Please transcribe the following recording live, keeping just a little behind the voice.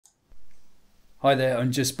Hi there,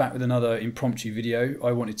 I'm just back with another impromptu video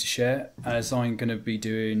I wanted to share, as I'm going to be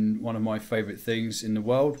doing one of my favourite things in the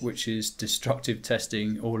world, which is destructive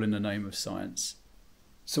testing, all in the name of science.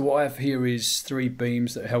 So what I have here is 3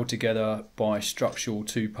 beams that are held together by structural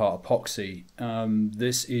 2-part epoxy.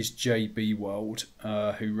 This is Cold-Weld,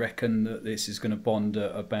 who reckon that this is going to bond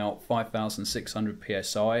at about 5,600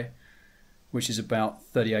 psi, which is about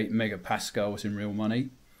 38 megapascals in real money.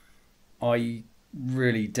 I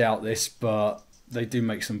really doubt this, but they do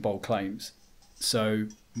make some bold claims, so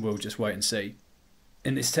we'll just wait and see.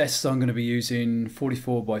 In this test I'm going to be using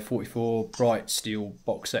 44 by 44 bright steel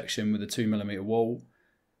box section with a 2mm wall,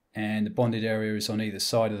 and the bonded area is on either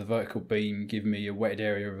side of the vertical beam, giving me a wetted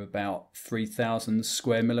area of about 3,000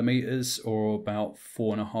 square millimeters, or about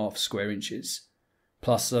 4.5 square inches,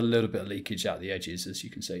 plus a little bit of leakage out the edges, as you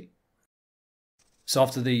can see. So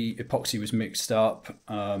after the epoxy was mixed up,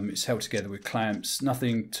 it's held together with clamps,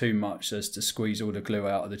 nothing too much as to squeeze all the glue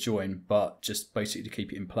out of the joint, but just basically to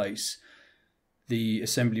keep it in place. The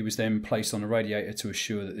assembly was then placed on a radiator to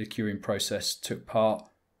assure that the curing process took part.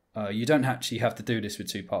 You don't actually have to do this with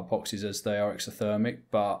 2-part epoxies as they are exothermic,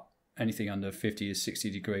 but anything under 50 to 60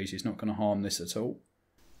 degrees is not going to harm this at all.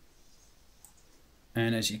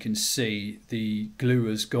 And as you can see, the glue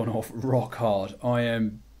has gone off rock hard. I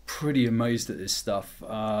am pretty amazed at this stuff.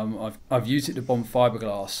 I've used it to bond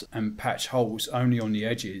fiberglass and patch holes only on the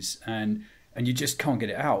edges, and you just can't get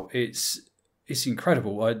it out. It's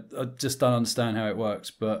incredible. I just don't understand how it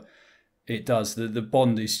works, but it does. The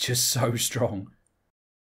bond is just so strong.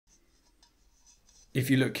 If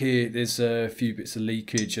you look here, there's a few bits of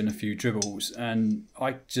leakage and a few dribbles, and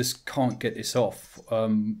I just can't get this off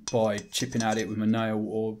by chipping at it with my nail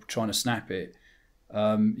or trying to snap it.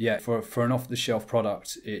 Yeah, for an off-the-shelf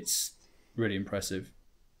product, it's really impressive.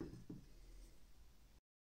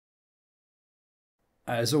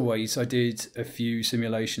 As always, I did a few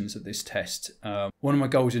simulations of this test. One of my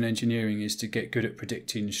goals in engineering is to get good at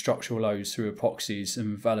predicting structural loads through epoxies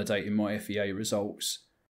and validating my FEA results.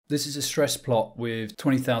 This is a stress plot with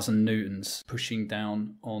 20,000 newtons pushing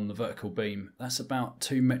down on the vertical beam. That's about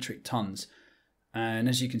 2 metric tons. And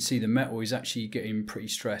as you can see, the metal is actually getting pretty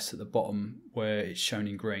stressed at the bottom where it's shown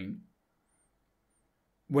in green.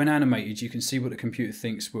 When animated, you can see what the computer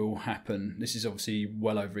thinks will happen. This is obviously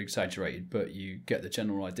well over exaggerated, but you get the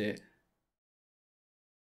general idea.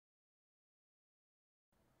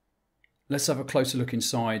 Let's have a closer look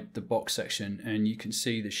inside the box section, and you can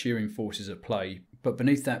see the shearing forces at play. But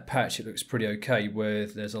beneath that patch, it looks pretty okay, where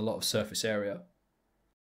there's a lot of surface area.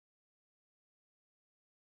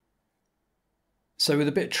 So with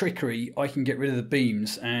a bit of trickery, I can get rid of the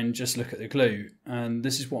beams and just look at the glue. And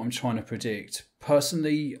this is what I'm trying to predict.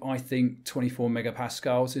 Personally, I think 24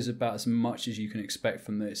 megapascals is about as much as you can expect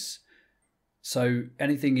from this. So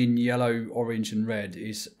anything in yellow, orange and red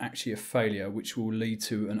is actually a failure, which will lead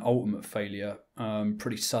to an ultimate failure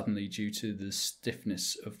pretty suddenly due to the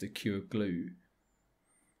stiffness of the cured glue.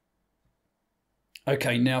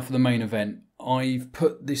 Okay, now for the main event. I've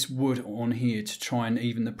put this wood on here to try and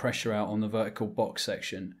even the pressure out on the vertical box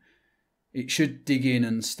section. It should dig in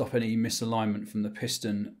and stop any misalignment from the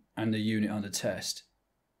piston and the unit under test.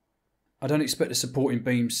 I don't expect the supporting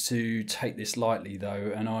beams to take this lightly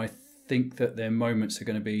though, and I think that their moments are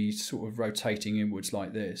going to be sort of rotating inwards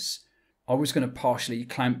like this. I was going to partially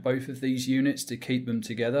clamp both of these units to keep them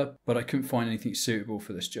together, but I couldn't find anything suitable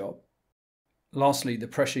for this job. Lastly, the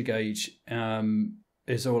pressure gauge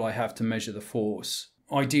is all I have to measure the force.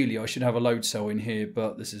 Ideally, I should have a load cell in here,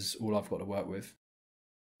 but this is all I've got to work with.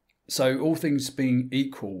 So all things being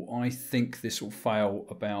equal, I think this will fail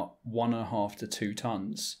about 1.5 to 2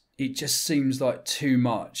 tons. It just seems like too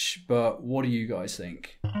much, but what do you guys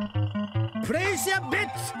think? Place your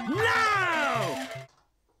bets now!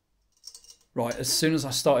 Right, as soon as I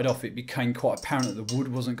started off, it became quite apparent that the wood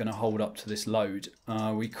wasn't going to hold up to this load.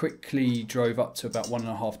 We quickly drove up to about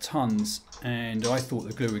 1.5 tons, and I thought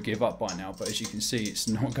the glue would give up by now, but as you can see, it's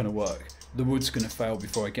not going to work. The wood's going to fail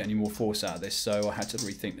before I get any more force out of this, so I had to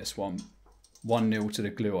rethink this one. 1-0 to the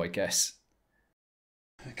glue, I guess.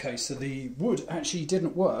 Okay, so the wood actually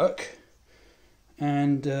didn't work,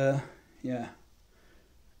 and yeah,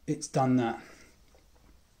 it's done that.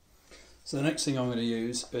 So the next thing I'm going to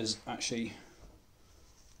use is actually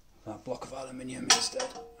that block of aluminium instead.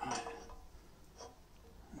 Right.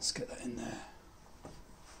 Let's get that in there.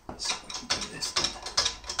 Let's see if we can do this then.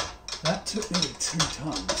 That took nearly 2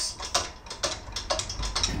 tons.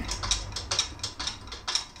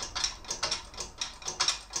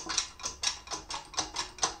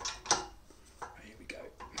 Here we go.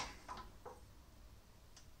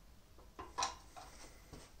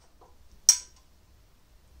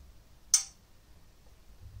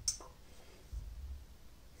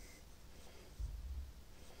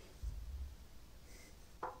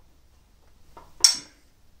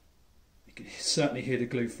 certainly hear the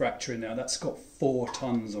glue fracturing now. That's got 4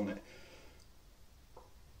 tons on it.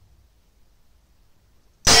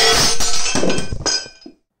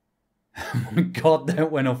 Oh my God,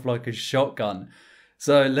 that went off like a shotgun.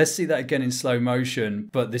 So let's see that again in slow motion,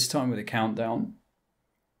 but this time with a countdown.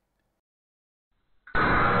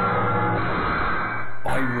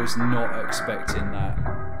 I was not expecting that.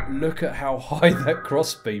 Look at how high that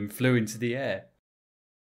crossbeam flew into the air.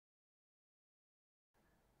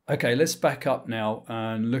 Okay, let's back up now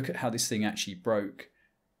and look at how this thing actually broke.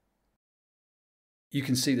 You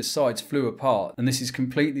can see the sides flew apart, and this is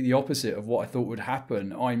completely the opposite of what I thought would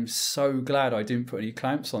happen. I'm so glad I didn't put any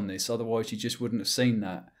clamps on this, otherwise you just wouldn't have seen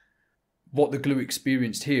that. What the glue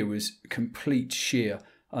experienced here was complete shear,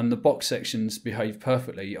 and the box sections behaved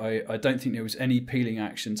perfectly. I don't think there was any peeling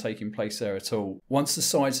action taking place there at all. Once the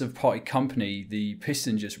sides have parted company, the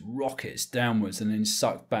piston just rockets downwards and then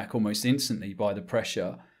sucked back almost instantly by the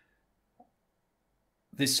pressure.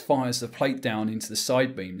 This fires the plate down into the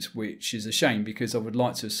side beams, which is a shame because I would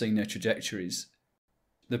like to have seen their trajectories.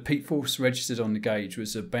 The peak force registered on the gauge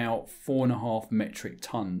was about 4.5 metric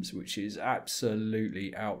tons, which is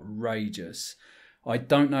absolutely outrageous. I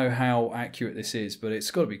don't know how accurate this is, but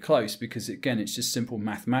it's got to be close because, again, it's just simple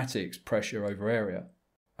mathematics, pressure over area.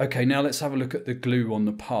 Okay, now let's have a look at the glue on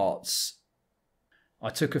the parts. I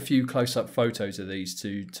took a few close-up photos of these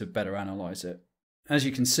to better analyse it. As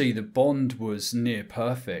you can see, the bond was near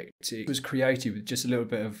perfect. It was created with just a little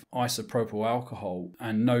bit of isopropyl alcohol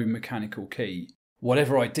and no mechanical key.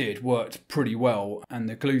 Whatever I did worked pretty well, and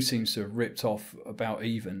the glue seems to have ripped off about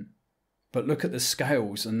even. But look at the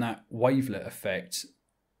scales and that wavelet effect.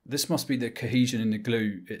 This must be the cohesion in the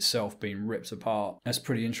glue itself being ripped apart. That's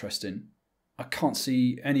pretty interesting. I can't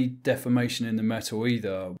see any deformation in the metal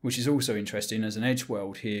either, which is also interesting as an edge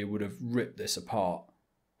weld here would have ripped this apart.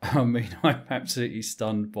 I mean, I'm absolutely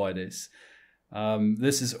stunned by this.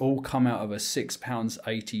 This has all come out of a 6 pounds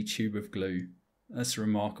 80 tube of glue. That's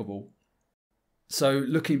remarkable. So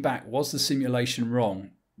looking back, was the simulation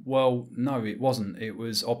wrong? Well, no, it wasn't. It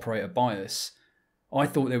was operator bias. I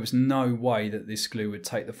thought there was no way that this glue would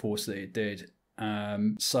take the force that it did.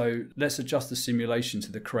 So let's adjust the simulation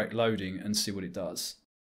to the correct loading and see what it does.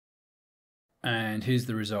 And here's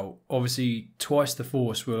the result. Obviously, twice the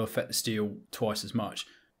force will affect the steel twice as much,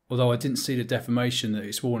 although I didn't see the deformation that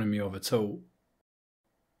it's warning me of at all.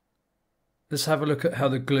 Let's have a look at how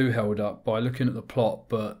the glue held up by looking at the plot,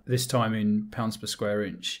 but this time in pounds per square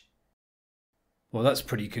inch. Well, that's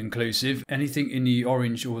pretty conclusive. Anything in the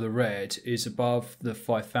orange or the red is above the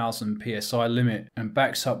 5000 psi limit and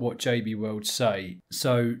backs up what JB Weld say,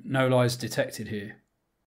 so no lies detected here.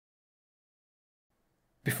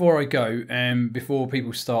 Before I go, and before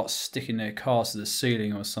people start sticking their cars to the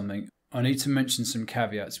ceiling or something, I need to mention some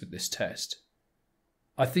caveats with this test.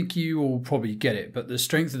 I think you all probably get it, but the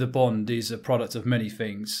strength of the bond is a product of many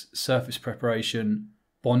things: surface preparation,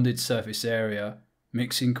 bonded surface area,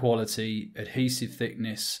 mixing quality, adhesive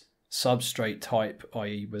thickness, substrate type,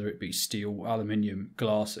 i.e. whether it be steel, aluminium,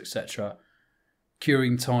 glass, etc.,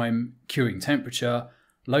 curing time, curing temperature,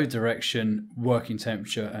 load direction, working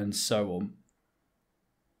temperature, and so on.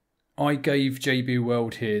 I gave JB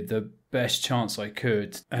Weld here the best chance I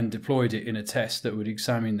could and deployed it in a test that would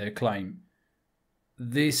examine their claim.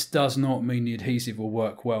 This does not mean the adhesive will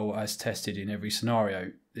work well as tested in every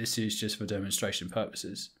scenario. This is just for demonstration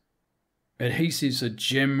purposes. Adhesives are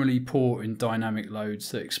generally poor in dynamic loads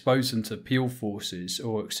that expose them to peel forces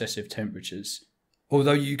or excessive temperatures.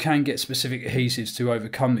 Although you can get specific adhesives to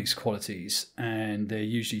overcome these qualities, and they're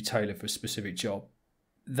usually tailored for a specific job.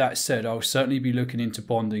 That said, I'll certainly be looking into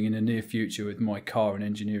bonding in the near future with my car and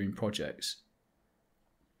engineering projects.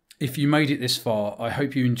 If you made it this far, I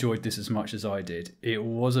hope you enjoyed this as much as I did. It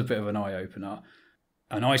was a bit of an eye-opener,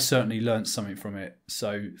 and I certainly learnt something from it,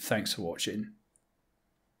 so thanks for watching.